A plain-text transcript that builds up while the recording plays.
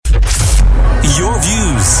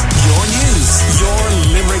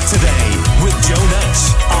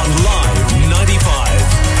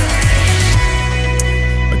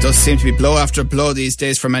seem to be blow after blow these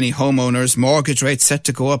days for many homeowners. Mortgage rates set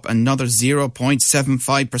to go up another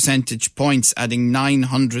 0.75 percentage points, adding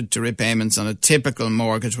 900 to repayments on a typical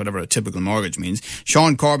mortgage, whatever a typical mortgage means.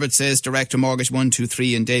 Sean Corbett says Director Mortgage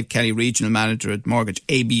 123 and Dave Kelly, Regional Manager at Mortgage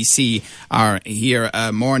ABC, are here.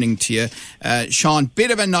 Morning to you. Sean,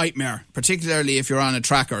 bit of a nightmare, particularly if you're on a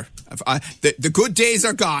tracker. The good days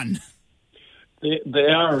are gone. They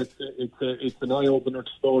are. It's an eye-opener to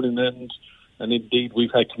Stolen End. And indeed,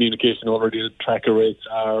 we've had communication already that tracker rates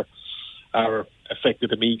are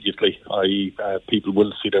affected immediately, i.e. People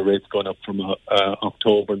will see their rates going up from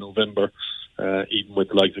October, November, even with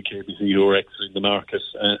the likes of KBC who are exiting the market.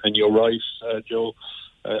 And you're right, Joe,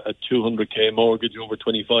 a 200k mortgage over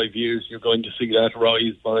 25 years, you're going to see that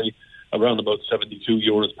rise by around about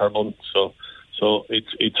 €72 per month. So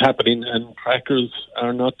it's happening, and trackers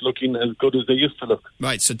are not looking as good as they used to look.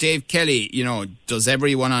 Right, so Dave Kelly, does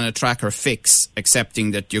everyone on a tracker fix, accepting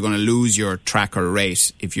that you're going to lose your tracker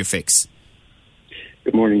rate if you fix?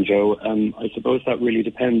 Good morning, Joe. I suppose that really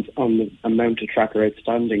depends on the amount of tracker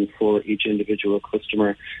outstanding for each individual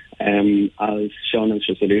customer. As Sean has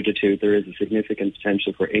just alluded to, there is a significant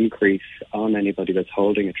potential for increase on anybody that's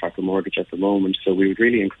holding a tracker mortgage at the moment. So we would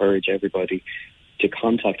really encourage everybody to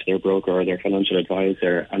contact their broker or their financial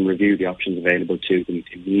advisor and review the options available to them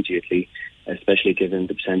immediately, especially given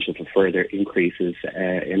the potential for further increases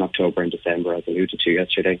in October and December, as alluded to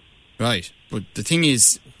yesterday. Right, but the thing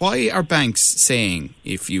is, why are banks saying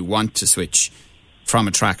if you want to switch from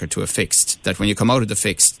a tracker to a fixed, that when you come out of the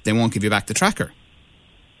fixed, they won't give you back the tracker?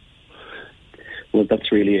 Well,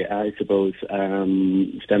 that's really, I suppose,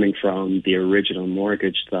 stemming from the original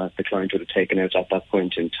mortgage that the client would have taken out at that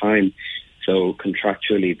point in time. So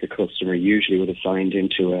contractually, the customer usually would have signed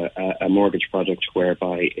into a mortgage product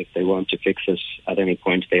whereby if they want to fix it at any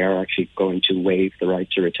point, they are actually going to waive the right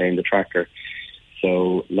to retain the tracker.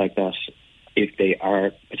 So like that, if they are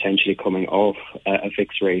potentially coming off a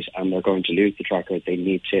fixed rate and they're going to lose the tracker, they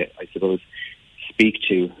need to, I suppose, speak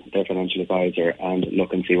to their financial advisor and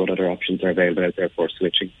look and see what other options are available out there for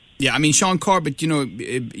switching. Yeah, I mean, Sean Corbett,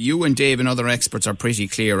 you and Dave and other experts are pretty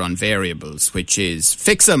clear on variables, which is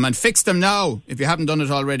fix them and fix them now if you haven't done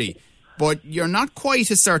it already. But you're not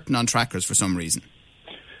quite as certain on trackers for some reason.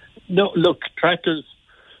 No, look, trackers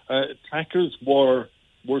were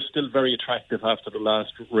still very attractive after the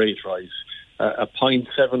last rate rise. A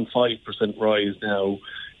 0.75% rise now,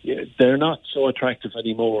 they're not so attractive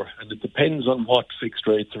anymore, and it depends on what fixed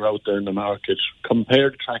rates are out there in the market. Compare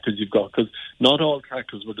the trackers you've got, because not all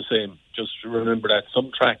trackers were the same. Just remember that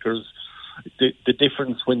some trackers, the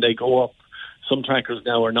difference when they go up, some trackers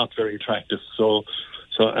now are not very attractive. So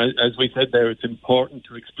as we said there, it's important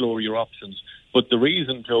to explore your options. But the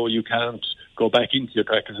reason, Joe, you can't go back into your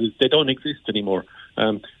trackers is they don't exist anymore.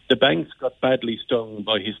 The banks got badly stung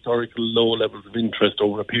by historical low levels of interest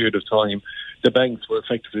over a period of time. The banks were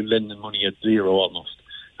effectively lending money at zero almost.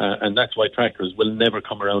 And that's why trackers will never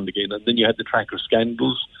come around again. And then you had the tracker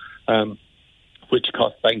scandals, which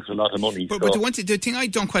cost banks a lot of money. But the thing I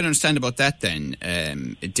don't quite understand about that then,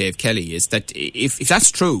 Dave Kelly, is that if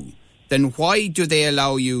that's true, then why do they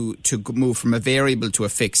allow you to move from a variable to a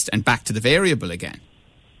fixed and back to the variable again?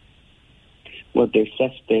 Well, they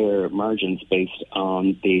set their margins based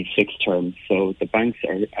on the fixed term. So the banks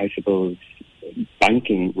are, I suppose,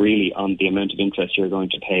 banking really on the amount of interest you're going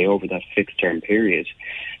to pay over that fixed term period.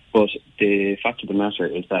 But the fact of the matter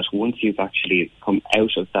is that once you've actually come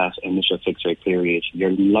out of that initial fixed rate period,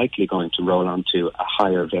 you're likely going to roll onto a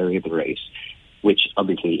higher variable rate, which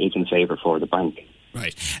obviously is in favour for the bank.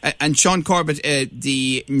 Right. And Sean Corbett,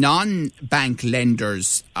 the non-bank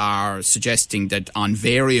lenders are suggesting that on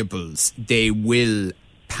variables they will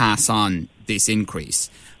pass on this increase.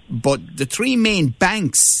 But the three main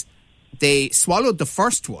banks, they swallowed the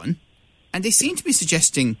first one, and they seem to be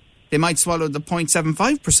suggesting they might swallow the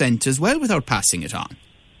 0.75% as well without passing it on.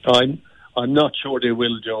 I'm not sure they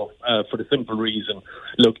will, Joe, for the simple reason.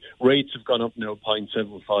 Look, rates have gone up now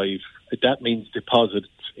 0.75. That means deposits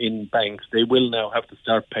in banks. They will now have to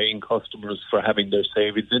start paying customers for having their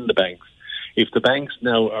savings in the banks. If the banks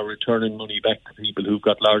now are returning money back to people who've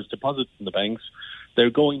got large deposits in the banks, they're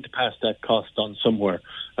going to pass that cost on somewhere.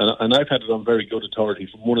 And I've had it on very good authority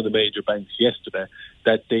from one of the major banks yesterday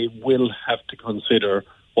that they will have to consider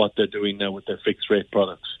what they're doing now with their fixed rate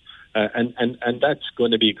products. And that's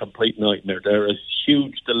going to be a complete nightmare. There are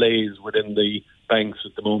huge delays within the banks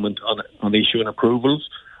at the moment on issuing approvals,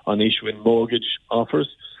 on issuing mortgage offers.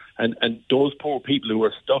 And those poor people who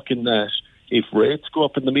are stuck in that, if rates go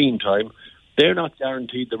up in the meantime, they're not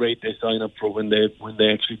guaranteed the rate they sign up for when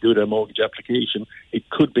they actually do their mortgage application. It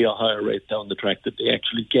could be a higher rate down the track that they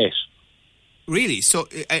actually get. Really? So,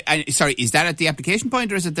 sorry, is that at the application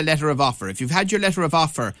point or is it the letter of offer? If you've had your letter of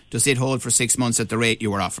offer, does it hold for 6 months at the rate you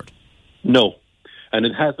were offered? No, and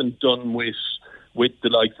it hasn't done with the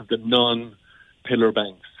likes of the non-pillar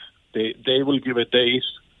banks. They will give a date,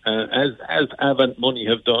 as Avant Money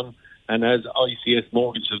have done, and as ICS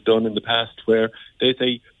Mortgage have done in the past, where they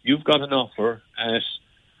say, you've got an offer at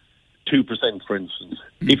 2%, for instance.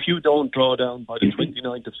 If you don't draw down by the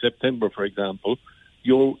 29th of September, for example,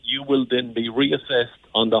 you will then be reassessed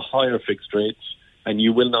on the higher fixed rates, and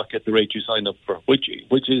you will not get the rate you signed up for, which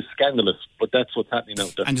is scandalous, but that's what's happening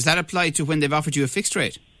out there. And does that apply to when they've offered you a fixed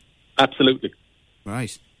rate? Absolutely.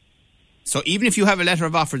 Right. So even if you have a letter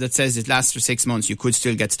of offer that says it lasts for 6 months, you could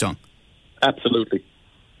still get stung? Absolutely.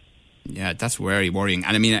 Yeah, that's very worrying.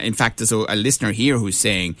 And I mean, in fact, there's a listener here who's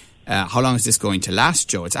saying, how long is this going to last,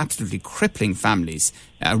 Joe? It's absolutely crippling families.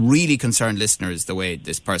 Really concerned listeners, the way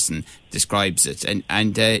this person describes it. And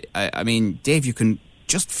I mean, Dave, you can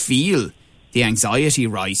just feel the anxiety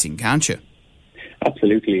rising, can't you?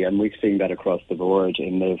 Absolutely, and we've seen that across the board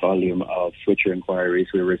in the volume of switcher inquiries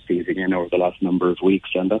we're receiving in over the last number of weeks,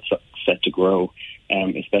 and that's set to grow,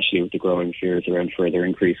 especially with the growing fears around further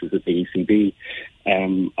increases at the ECB.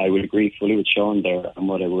 I would agree fully with Sean there, and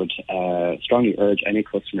what I would strongly urge any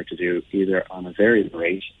customer to do, either on a variable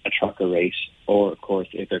rate, a tracker rate, or of course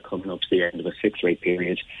if they're coming up to the end of a fixed rate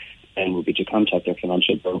period, then would be to contact their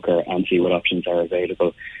financial broker and see what options are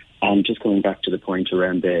available. And just going back to the point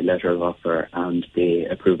around the letter of offer and the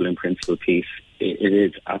approval in principle piece, it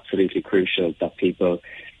is absolutely crucial that people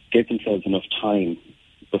give themselves enough time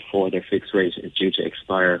before their fixed rate is due to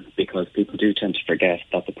expire, because people do tend to forget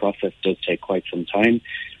that the process does take quite some time.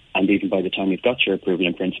 And even by the time you've got your approval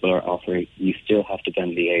in principle or offer, you still have to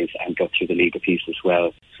then liaise and go through the legal piece as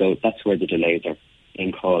well. So that's where the delays are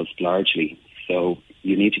being caused largely. So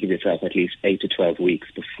you need to give yourself at least 8 to 12 weeks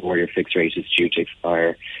before your fixed rate is due to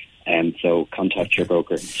expire. And so contact your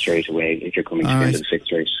broker straight away if you're coming to the end of the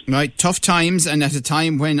fixed rate. Right, tough times, and at a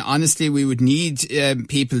time when honestly we would need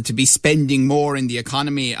people to be spending more in the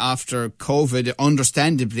economy after COVID.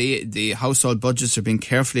 Understandably, the household budgets are being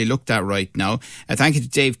carefully looked at right now. Thank you to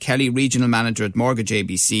Dave Kelly, Regional Manager at Mortgage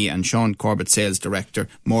ABC, and Sean Corbett, Sales Director,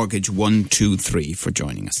 Mortgage 123, for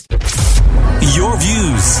joining us. Your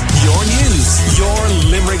views, your news, your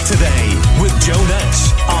Limerick Today with Joe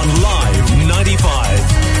Nash on Live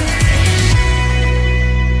 95.